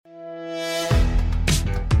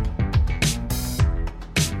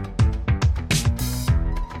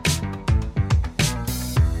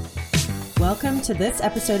welcome to this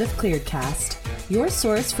episode of ClearedCast, your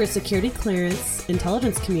source for security clearance,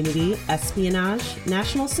 intelligence community, espionage,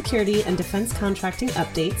 national security, and defense contracting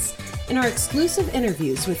updates, and our exclusive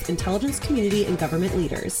interviews with intelligence community and government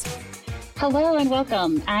leaders. Hello and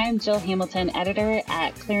welcome. I'm Jill Hamilton, editor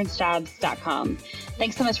at clearancejobs.com.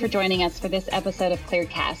 Thanks so much for joining us for this episode of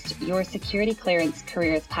ClearedCast, your security clearance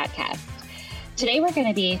careers podcast. Today we're going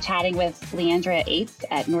to be chatting with Leandra Ates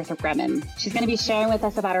at Northrop Grumman. She's going to be sharing with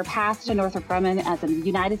us about her path to Northrop Grumman as a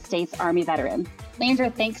United States Army veteran.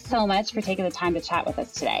 Leandra, thanks so much for taking the time to chat with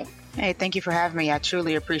us today. Hey, thank you for having me. I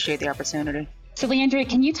truly appreciate the opportunity. So Leandra,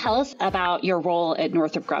 can you tell us about your role at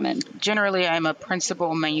Northrop Grumman? Generally, I'm a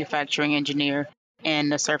principal manufacturing engineer in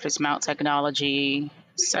the surface mount technology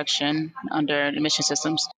section under the mission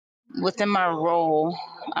systems. Within my role,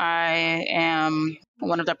 I am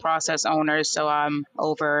one of the process owners, so I'm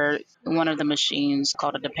over one of the machines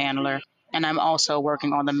called a depaneler. And I'm also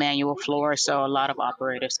working on the manual floor, so a lot of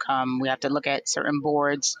operators come. We have to look at certain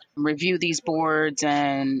boards, review these boards,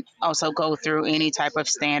 and also go through any type of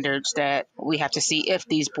standards that we have to see if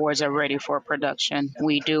these boards are ready for production.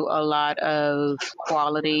 We do a lot of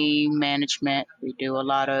quality management. We do a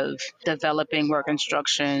lot of developing work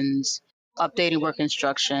instructions, updating work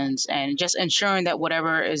instructions, and just ensuring that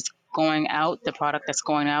whatever is going out, the product that's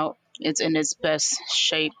going out, it's in its best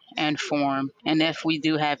shape and form. And if we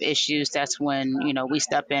do have issues, that's when, we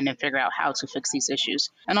step in and figure out how to fix these issues.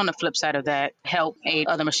 And on the flip side of that, help aid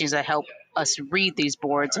other machines that help us read these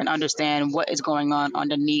boards and understand what is going on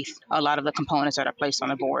underneath a lot of the components that are placed on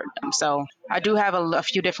the board. So I do have a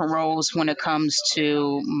few different roles when it comes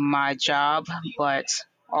to my job, but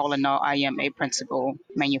all in all, I am a principal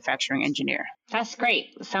manufacturing engineer. That's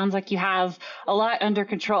great. Sounds like you have a lot under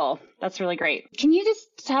control. That's really great. Can you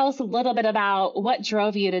just tell us a little bit about what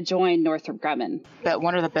drove you to join Northrop Grumman? But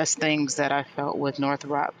one of the best things that I felt with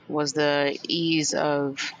Northrop was the ease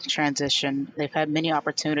of transition. They've had many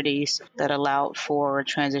opportunities that allowed for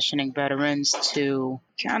transitioning veterans to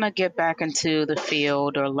kind of get back into the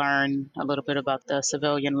field or learn a little bit about the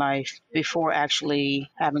civilian life before actually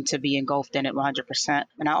having to be engulfed in it 100%.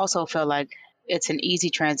 And I also feel like it's an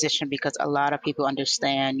easy transition because a lot of people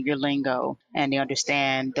understand your lingo and they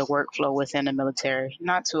understand the workflow within the military.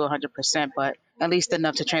 Not to 100%, but at least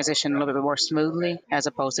enough to transition a little bit more smoothly as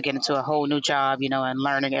opposed to getting into a whole new job, and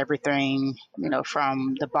learning everything,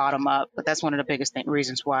 from the bottom up. But that's one of the biggest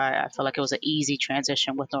reasons why I feel like it was an easy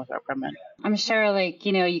transition with Northrop Grumman. I'm sure,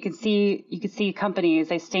 you can see companies,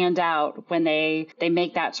 they stand out when they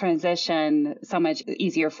make that transition so much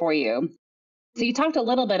easier for you. So you talked a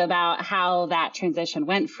little bit about how that transition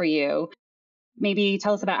went for you. Maybe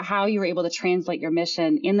tell us about how you were able to translate your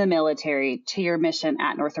mission in the military to your mission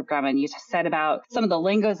at Northrop Grumman. You said about some of the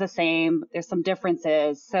lingo is the same. There's some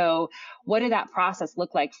differences. So what did that process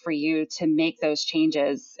look like for you to make those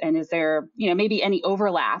changes? And is there, maybe any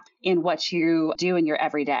overlap in what you do in your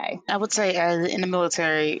everyday? I would say in the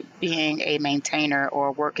military, being a maintainer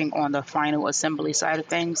or working on the final assembly side of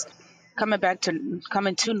things,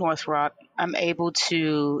 coming to Northrop, I'm able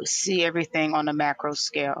to see everything on a micro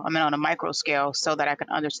scale, so that I can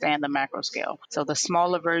understand the macro scale. So the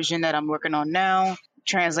smaller version that I'm working on now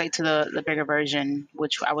translate to the bigger version,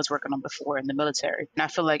 which I was working on before in the military. And I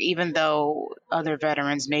feel like even though other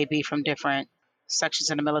veterans may be from different sections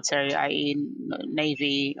in the military, i.e.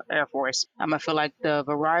 Navy, Air Force, I feel like the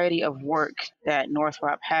variety of work that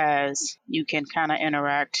Northrop has, you can kind of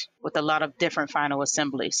interact with a lot of different final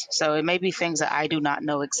assemblies. So it may be things that I do not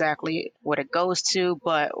know exactly what it goes to,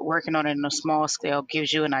 but working on it in a small scale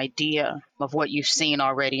gives you an idea of what you've seen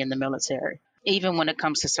already in the military. Even when it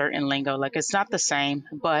comes to certain lingo, it's not the same,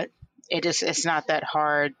 but it's not that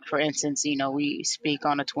hard. For instance, we speak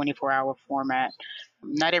on a 24-hour format.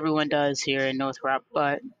 Not everyone does here in Northrop,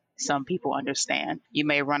 but some people understand. You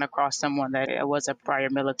may run across someone that was a prior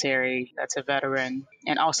military, that's a veteran.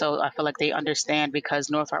 And also, I feel like they understand because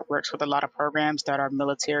Northrop works with a lot of programs that are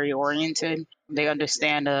military oriented. They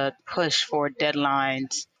understand the push for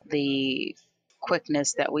deadlines, the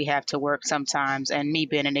quickness that we have to work sometimes. And me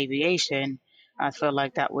being in aviation, I feel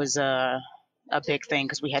like that was a big thing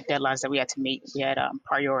because we had deadlines that we had to meet. We had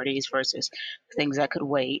priorities versus things that could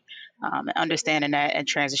wait. Understanding that and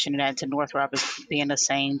transitioning that into Northrop is being the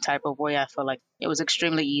same type of way. I feel like it was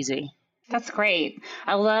extremely easy. That's great.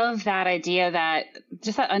 I love that idea, that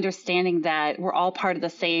just that understanding that we're all part of the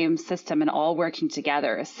same system and all working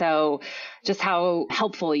together. So just how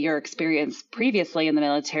helpful your experience previously in the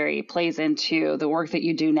military plays into the work that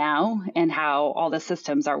you do now and how all the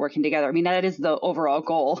systems are working together. That is the overall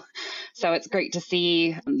goal. So it's great to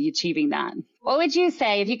see you achieving that. What would you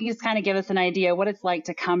say, if you can just kind of give us an idea what it's like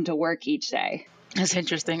to come to work each day? That's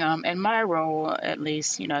interesting. In my role, at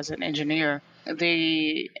least, as an engineer,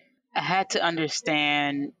 I had to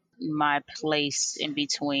understand my place in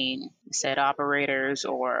between said operators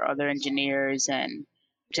or other engineers, and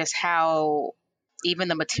just how even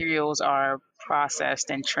the materials are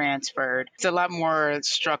processed and transferred. It's a lot more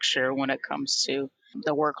structure when it comes to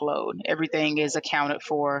the workload. Everything is accounted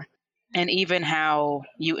for. And even how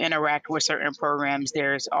you interact with certain programs,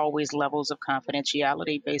 there's always levels of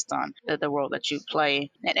confidentiality based on the role that you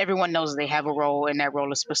play. And everyone knows they have a role, and that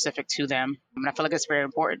role is specific to them. And I feel like it's very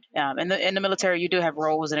important. In the military, you do have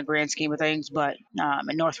roles in a grand scheme of things, but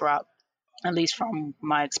in Northrop, at least from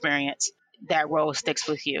my experience, that role sticks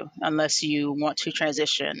with you unless you want to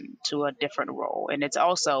transition to a different role. And it's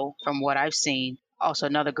also, from what I've seen, also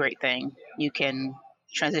another great thing. You can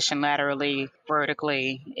transition laterally,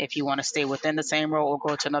 vertically, if you want to stay within the same role or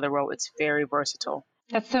go to another role. It's very versatile.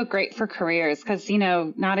 That's so great for careers because,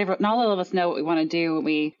 not all of us know what we want to do when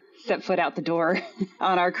we set foot out the door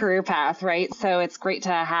on our career path, right? So it's great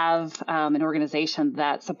to have an organization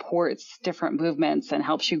that supports different movements and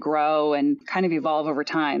helps you grow and kind of evolve over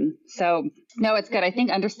time. So no, it's good. I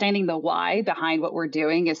think understanding the why behind what we're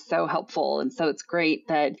doing is so helpful. And so it's great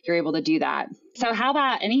that you're able to do that. So how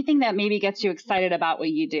about anything that maybe gets you excited about what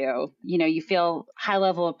you do? You feel high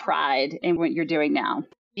level of pride in what you're doing now.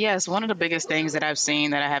 Yes, one of the biggest things that I've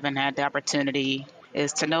seen that I haven't had the opportunity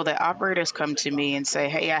is to know that operators come to me and say,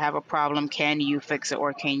 hey, I have a problem. Can you fix it?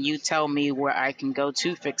 Or can you tell me where I can go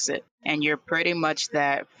to fix it? And you're pretty much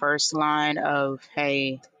that first line of,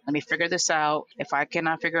 hey, let me figure this out. If I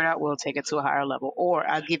cannot figure it out, we'll take it to a higher level. Or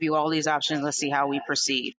I'll give you all these options. Let's see how we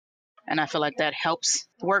proceed. And I feel like that helps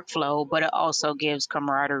workflow, but it also gives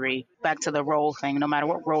camaraderie. Back to the role thing, no matter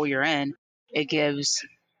what role you're in, it gives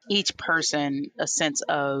each person a sense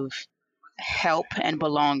of help and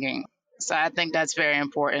belonging. So I think that's very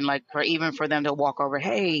important, like for them to walk over,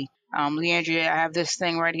 hey, Leandria, I have this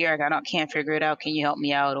thing right here. I can't figure it out. Can you help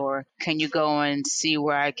me out? Or can you go and see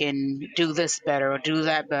where I can do this better or do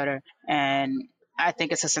that better? And I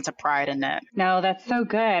think it's a sense of pride in that. No, that's so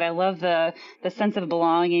good. I love the sense of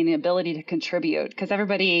belonging, the ability to contribute, because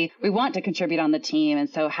we want to contribute on the team.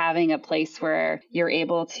 And so having a place where you're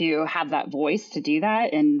able to have that voice to do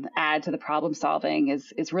that and add to the problem solving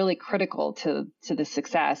is really critical to the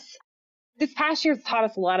success. This past year has taught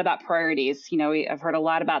us a lot about priorities. I've heard a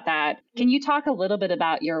lot about that. Can you talk a little bit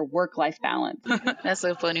about your work-life balance? That's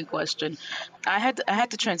a funny question. I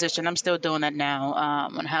had to transition. I'm still doing that now,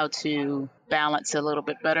 on how to balance a little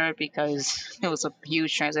bit better, because it was a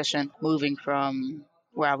huge transition moving from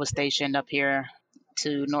where I was stationed up here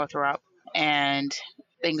to Northrop, and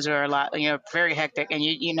things are a lot, very hectic.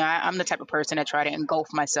 And I'm the type of person that try to engulf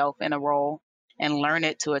myself in a role and learn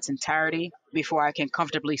it to its entirety before I can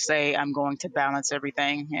comfortably say I'm going to balance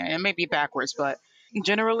everything. And it may be backwards, but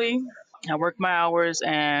generally I work my hours,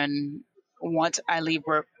 and once I leave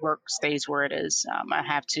work, work stays where it is. I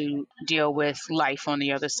have to deal with life on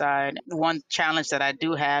the other side. One challenge that I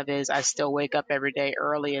do have is I still wake up every day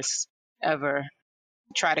earliest ever.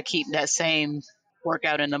 Try to keep that same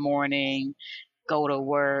workout in the morning, go to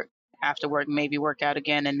work, after work, maybe work out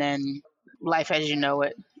again, and then life as you know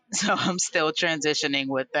it. So I'm still transitioning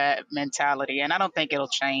with that mentality, and I don't think it'll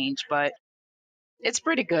change, but it's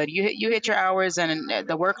pretty good. You hit your hours, and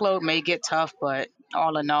the workload may get tough, but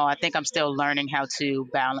all in all, I think I'm still learning how to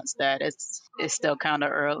balance that. It's still kind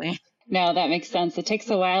of early. No, that makes sense. It takes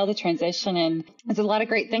a while to transition, and there's a lot of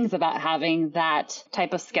great things about having that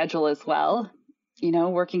type of schedule as well.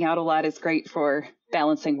 Working out a lot is great for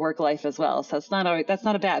balancing work life as well. So that's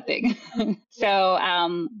not a bad thing.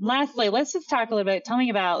 So lastly, let's just talk a little bit. Tell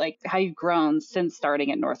me about how you've grown since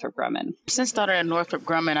starting at Northrop Grumman. Since starting at Northrop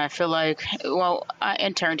Grumman, I feel like, I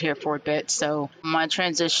interned here for a bit. So my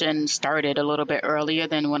transition started a little bit earlier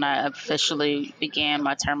than when I officially began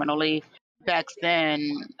my terminal leave. Back then,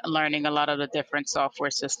 learning a lot of the different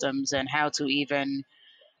software systems and how to even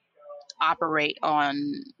operate on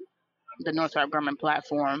the Northrop Grumman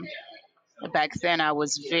platform. Back then, I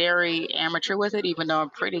was very amateur with it, even though I'm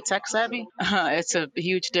pretty tech savvy. It's a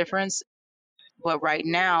huge difference. But right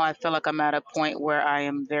now, I feel like I'm at a point where I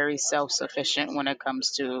am very self-sufficient when it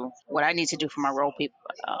comes to what I need to do for my role.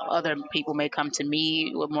 Other people may come to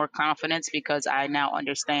me with more confidence because I now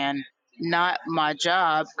understand not my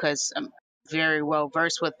job, because I'm very well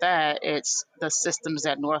versed with that. It's the systems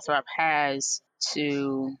that Northrop has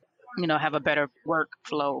to, have a better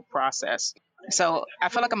workflow process. So I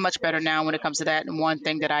feel like I'm much better now when it comes to that. And one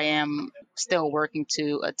thing that I am still working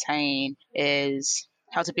to attain is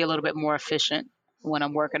how to be a little bit more efficient when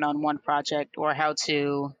I'm working on one project, or how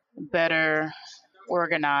to better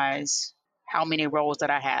organize how many roles that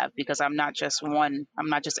I have, because I'm not just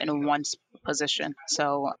in one position.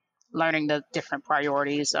 So learning the different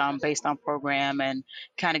priorities based on program and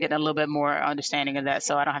kind of getting a little bit more understanding of that.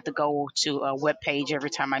 So I don't have to go to a web page every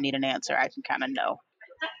time I need an answer. I can kind of know.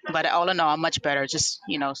 But all in all, I'm much better. Just,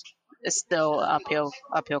 it's still uphill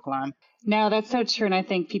climb. No, that's so true. And I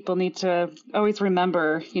think people need to always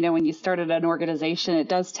remember, when you start at an organization, it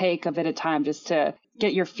does take a bit of time just to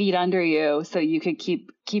get your feet under you so you could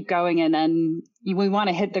keep going. And then we want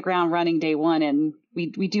to hit the ground running day one. And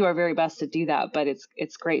we do our very best to do that. But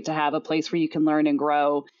it's great to have a place where you can learn and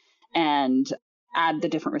grow and add the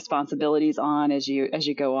different responsibilities on as you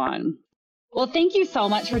go on. Well, thank you so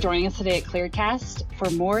much for joining us today at ClearedCast. For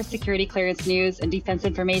more security clearance news and defense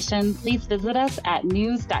information, please visit us at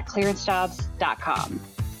news.clearancejobs.com.